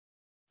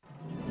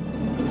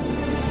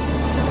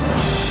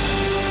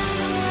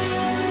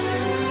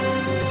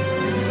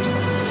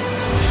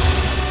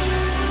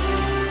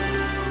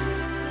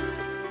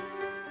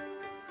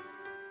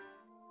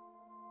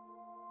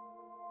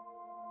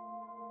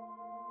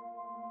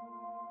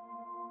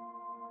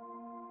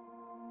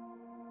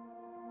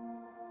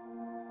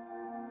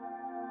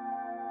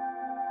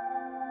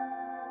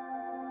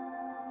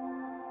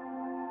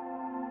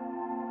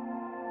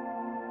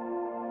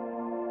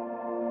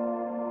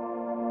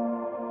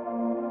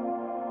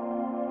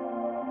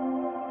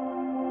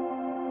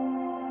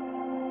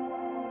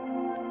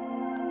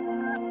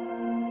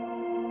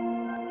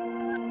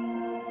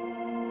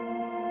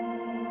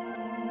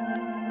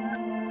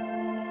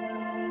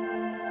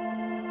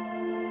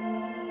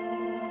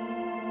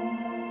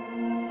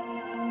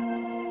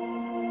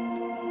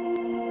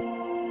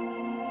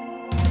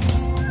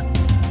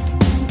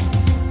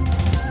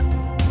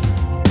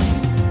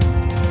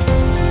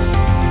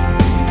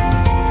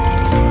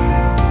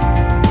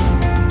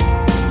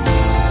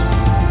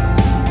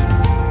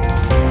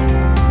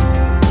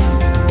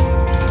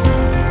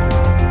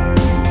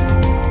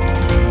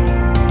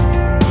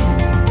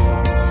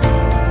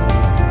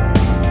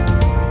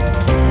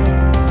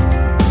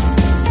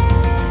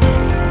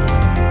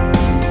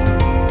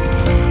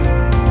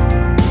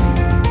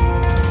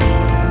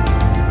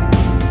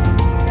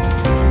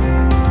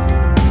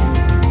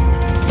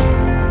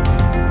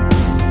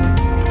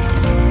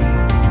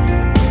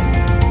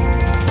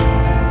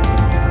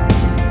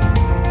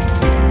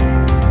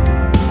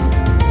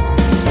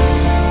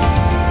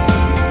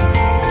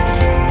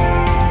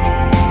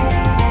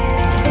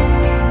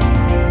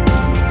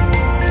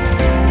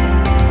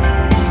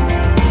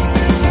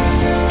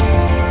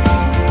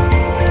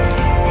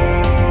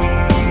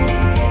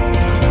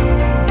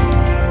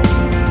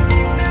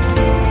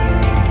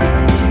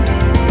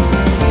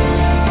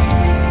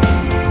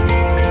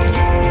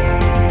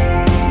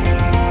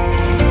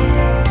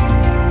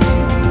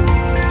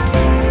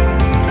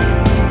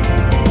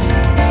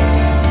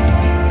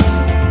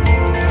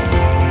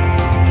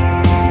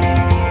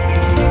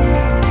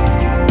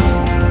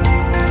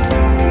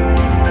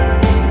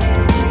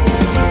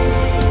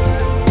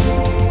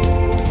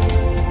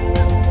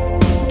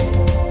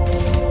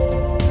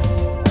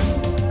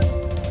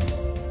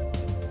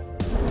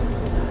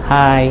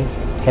Hi,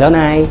 hello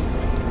Nay.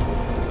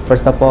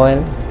 First of all,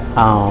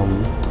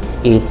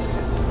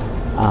 it's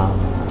uh,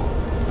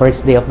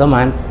 first day of the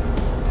month,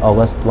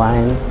 August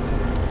 1.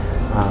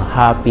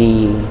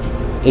 Happy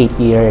 8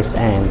 years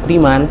and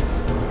 3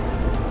 months.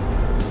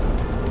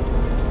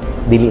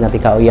 Dili na ti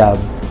kauyab,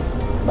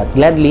 but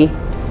gladly,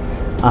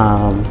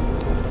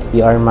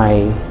 you are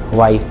my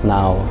wife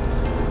now.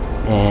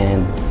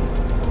 And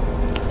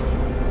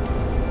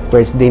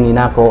first day ni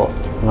nako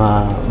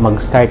nga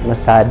mag-start na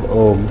sad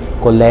og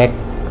collect,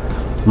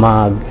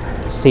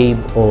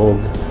 mag-save og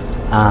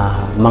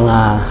mga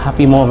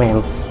happy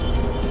moments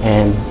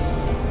and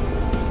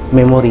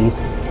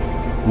memories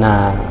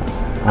na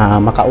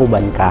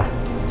makauban ka.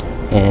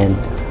 And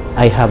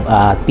I have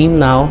a team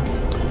now,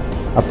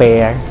 a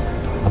pair,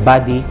 a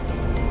buddy,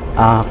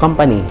 a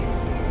company,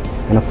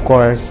 and of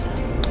course,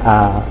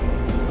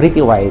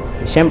 pretty wife.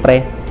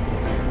 Siyempre,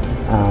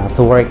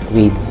 to work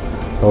with,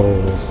 to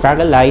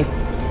struggle life,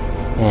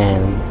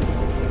 and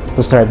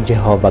to serve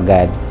Jehovah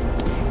God.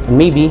 And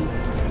maybe,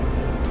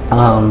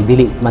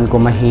 dili man ko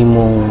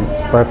mahimong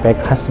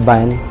perfect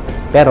husband,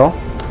 pero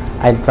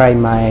I'll try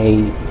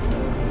my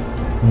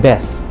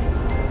best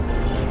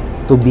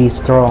to be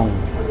strong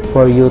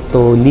for you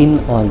to lean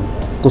on,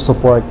 to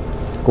support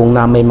kung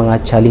na may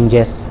mga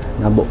challenges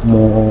na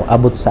mo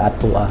abot sa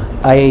atua.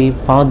 I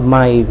found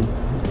my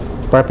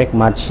perfect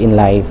match in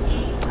life,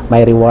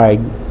 my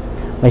reward,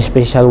 my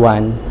special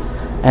one,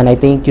 and I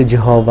thank you,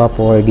 Jehovah,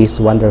 for this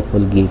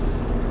wonderful gift.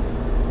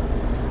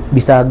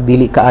 Bisag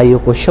dili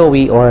kaayo ko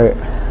showy or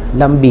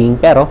lambing,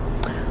 pero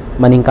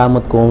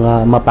maningkamot ko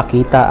nga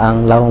mapakita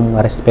ang lawom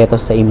nga respeto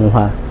sa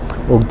imuha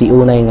ug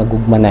tiunay nga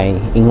gugmanay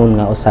ingon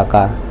nga usa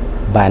ka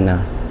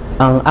bana.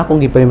 Ang akong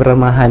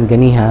gipamirmahan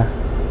ganiha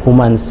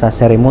human sa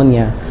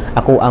seremonya,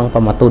 ako ang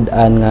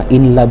pamatud-an nga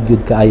in love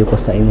gyud kaayo ko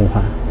sa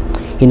imuha.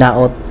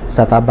 Hinaot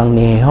sa tabang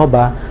ni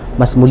Jehovah,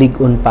 mas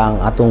mulig-on pa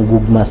ang atong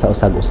gugma sa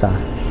usag-usa.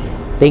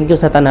 Thank you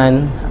sa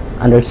tanan,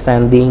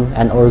 understanding,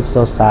 and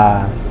also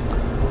sa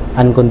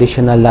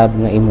unconditional love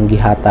nga imong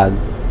gihatag,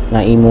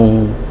 nga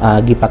imong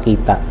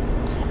gipakita.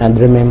 And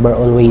remember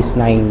always,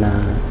 Nay, na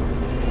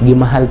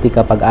gimahal ti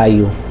ka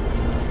pag-ayo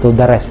to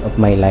the rest of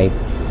my life.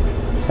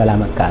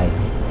 Salamat kaayo.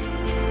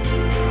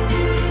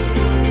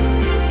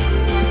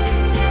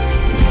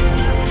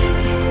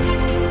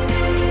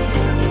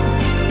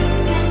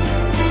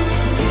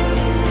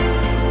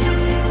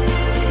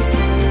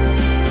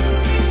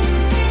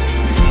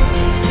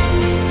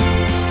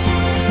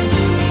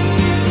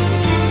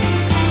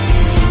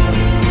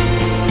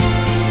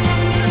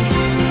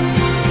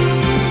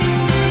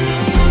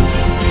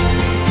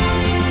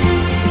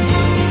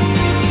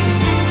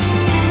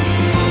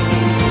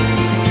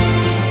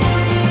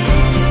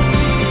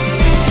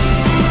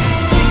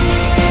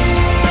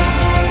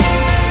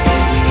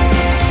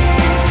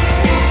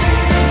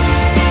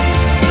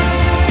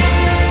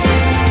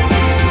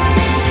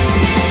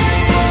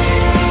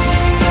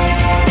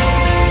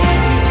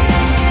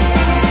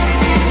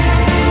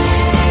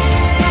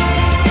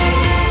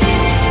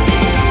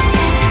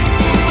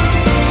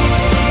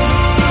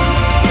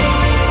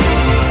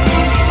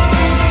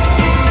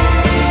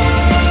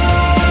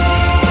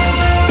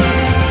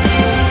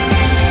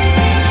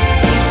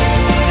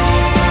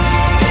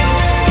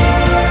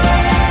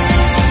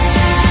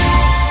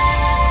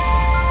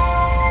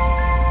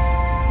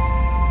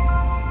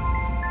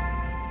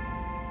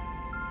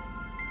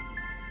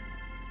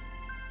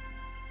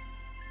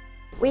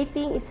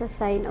 Waiting is a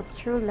sign of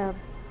true love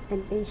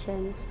and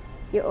patience.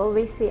 You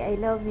always say, I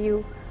love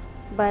you,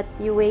 but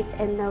you wait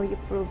and now you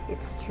prove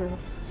it's true.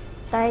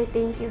 Tay,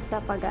 thank you sa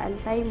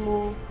pag-aantay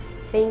mo.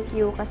 Thank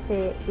you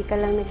kasi di ka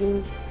lang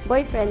naging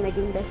boyfriend,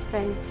 naging best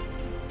friend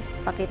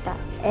pa kita.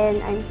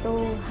 And I'm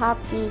so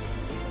happy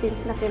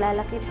since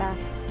nakilala kita,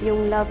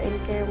 yung love and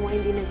care mo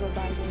hindi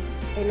nagbabago.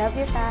 I love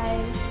you,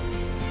 Tay.